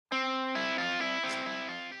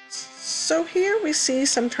So here we see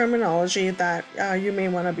some terminology that you may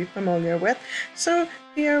want to be familiar with. So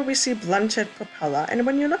here we see blunted papilla, and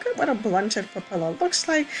when you look at what a blunted papilla looks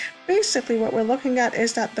like, basically what we're looking at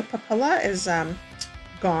is that the papilla is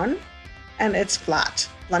gone and it's flat.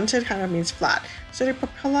 Blunted kind of means flat. So the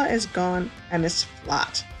papilla is gone and it's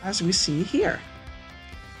flat, as we see here.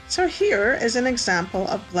 So here is an example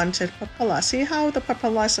of blunted papilla. See how the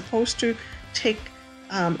papilla is supposed to take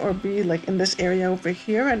or be like in this area over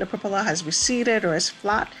here, and the papilla has receded or is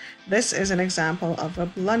flat. This is an example of a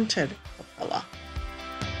blunted papilla.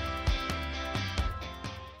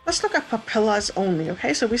 Let's look at papillas only,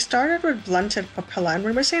 okay? So we started with blunted papilla, and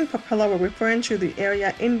when we're saying papilla, we're referring to the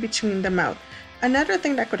area in between the mouth. Another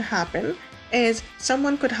thing that could happen is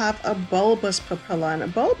someone could have a bulbous papilla, and a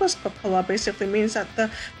bulbous papilla basically means that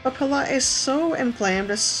the papilla is so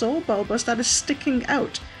inflamed, it's so bulbous that it's sticking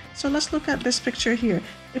out. So let's look at this picture here.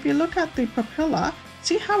 If you look at the papilla,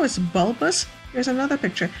 see how it's bulbous? Here's another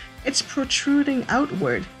picture. It's protruding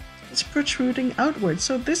outward. It's protruding outward.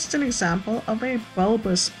 So this is an example of a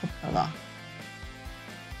bulbous papilla.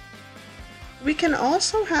 We can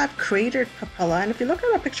also have cratered papilla, and if you look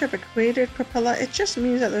at a picture of a cratered papilla, it just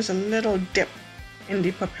means that there's a little dip in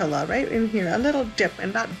the papilla, right in here, a little dip,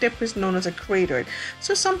 and that dip is known as a cratered.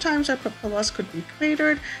 So sometimes our papillas could be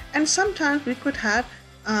cratered, and sometimes we could have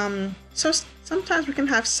sometimes we can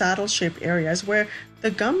have saddle-shaped areas where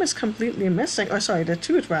the gum is completely missing, or sorry, the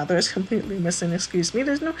tooth rather is completely missing, excuse me.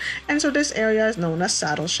 And so this area is known as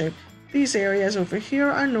saddle-shaped. These areas over here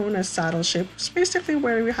are known as saddle-shaped. It's basically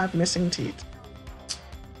where we have missing teeth.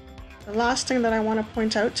 The last thing that I want to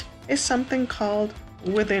point out is something called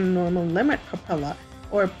within normal limit papilla,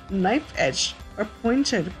 or knife edge or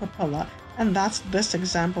pointed papilla. And that's this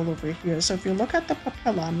example over here. So if you look at the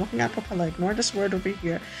papilla, I'm looking at papilla, ignore this word over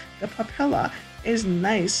here. The papilla is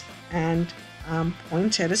nice and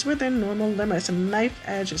pointed. It's within normal limits. A knife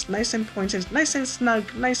edge is nice and pointed, nice and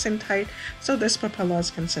snug, nice and tight. So this papilla is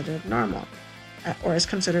considered normal, or is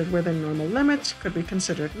considered within normal limits, could be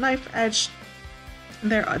considered knife edge.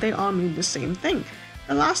 They all mean the same thing.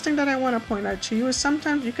 The last thing that I want to point out to you is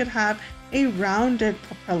sometimes you could have a rounded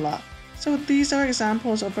papilla. So these are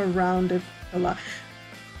examples of a rounded papilla.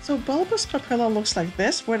 So bulbous papilla looks like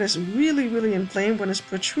this, where it's really, really inflamed when it's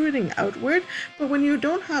protruding outward. But when you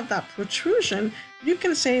don't have that protrusion, you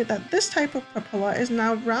can say that this type of papilla is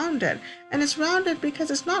now rounded. And it's rounded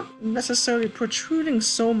because it's not necessarily protruding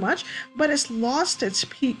so much, but it's lost its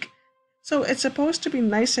peak. So it's supposed to be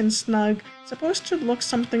nice and snug, supposed to look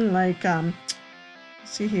something like,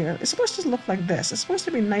 see here, it's supposed to look like this. It's supposed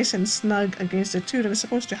to be nice and snug against the tooth, and it's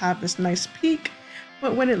supposed to have this nice peak.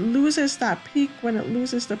 But when it loses that peak, when it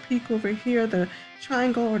loses the peak over here, the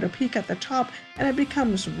triangle or the peak at the top, and it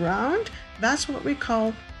becomes round, that's what we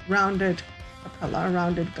call rounded papilla,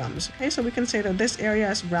 rounded gums. Okay, so we can say that this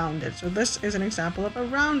area is rounded. So this is an example of a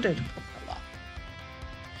rounded papilla.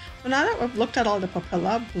 So now that we've looked at all the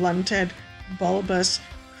papilla, blunted, bulbous,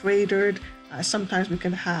 cratered, sometimes we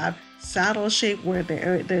can have saddle shape where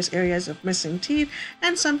there's areas of missing teeth,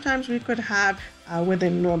 and sometimes we could have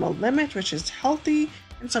within normal limit, which is healthy,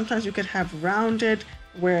 and sometimes we could have rounded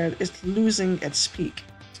where it's losing its peak.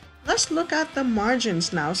 Let's look at the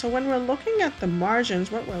margins now. So when we're looking at the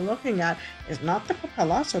margins, what we're looking at is not the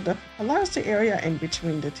papilla. So the papilla is the area in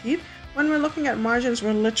between the teeth. When we're looking at margins,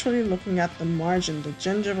 we're literally looking at the margin, the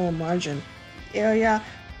gingival margin, the area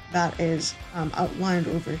that is outlined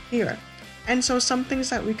over here. And so some things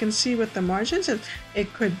that we can see with the margins,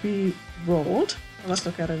 it could be rolled. Let's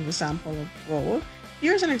look at an example of rolled.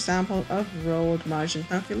 Here's an example of rolled margins.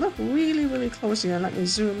 Now if you look really, really closely, and let me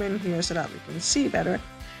zoom in here so that we can see better.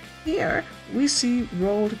 Here we see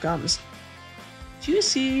rolled gums. Do you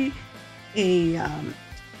see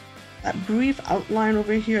that brief outline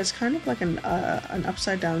over here? It's kind of like an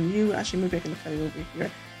upside down U. Actually, maybe I can cut it over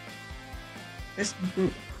here.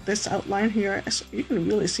 This outline here, you can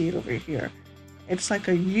really see it over here. It's like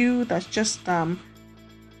a U that's just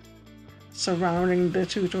surrounding the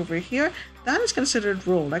tooth over here. That is considered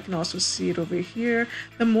rolled. I can also see it over here.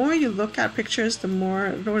 The more you look at pictures, the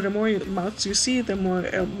more mouths you see, the more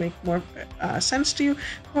it'll make more sense to you.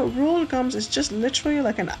 But rolled gums is just literally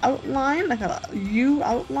like an outline, like a U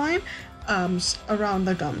outline around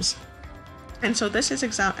the gums. And so this is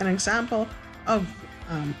an example of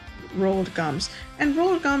rolled gums. And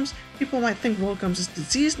rolled gums, people might think rolled gums is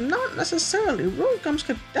disease. Not necessarily. Rolled gums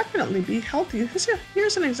could definitely be healthy.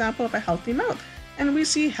 Here's an example of a healthy mouth. And we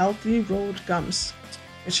see healthy rolled gums,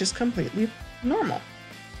 which is completely normal.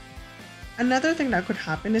 Another thing that could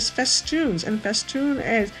happen is festoons. And festoon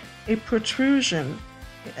is a protrusion,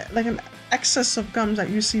 like an excess of gums that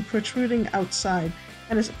you see protruding outside.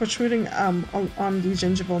 and it's protruding on the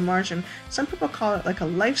gingival margin. Some people call it like a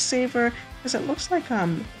lifesaver because it looks like a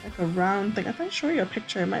round thing. If I show you a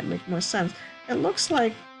picture, it might make more sense. It looks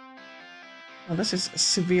like, well, this is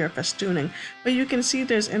severe festooning, but you can see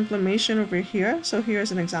there's inflammation over here. So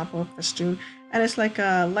here's an example of festoon, and it's like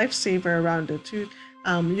a lifesaver around the tooth.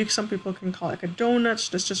 Some people can call it like a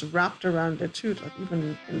donut that's just wrapped around the tooth, like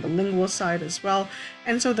even in the lingual side as well.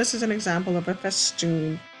 And so this is an example of a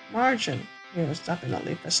festoon margin. Here's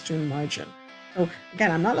definitely festoon margin. So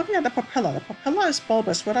again, I'm not looking at the papilla. The papilla is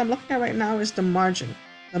bulbous. What I'm looking at right now is the margin.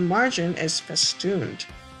 The margin is festooned.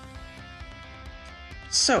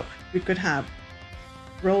 So we could have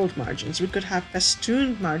rolled margins. We could have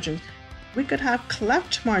festooned margins. We could have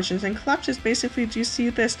cleft margins. And cleft is basically, do you see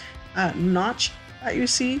this notch that you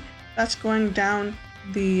see that's going down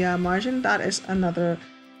the margin? That is another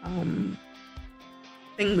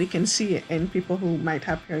thing we can see in people who might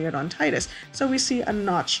have periodontitis. So we see a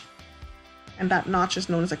notch, and that notch is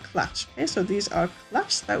known as a cleft. Okay, so these are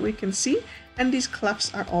clefts that we can see, and these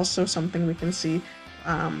clefts are also something we can see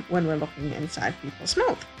when we're looking inside people's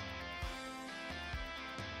mouth.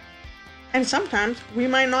 And sometimes we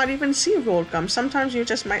might not even see rolled gums. Sometimes you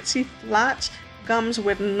just might see flat gums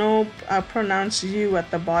with no pronounced U at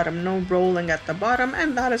the bottom, no rolling at the bottom,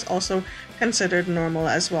 and that is also considered normal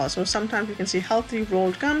as well. So sometimes we can see healthy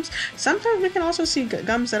rolled gums. Sometimes we can also see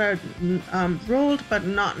gums that are rolled but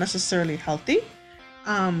not necessarily healthy.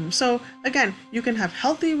 So again, you can have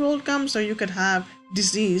healthy rolled gums, or you could have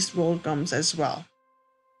diseased rolled gums as well.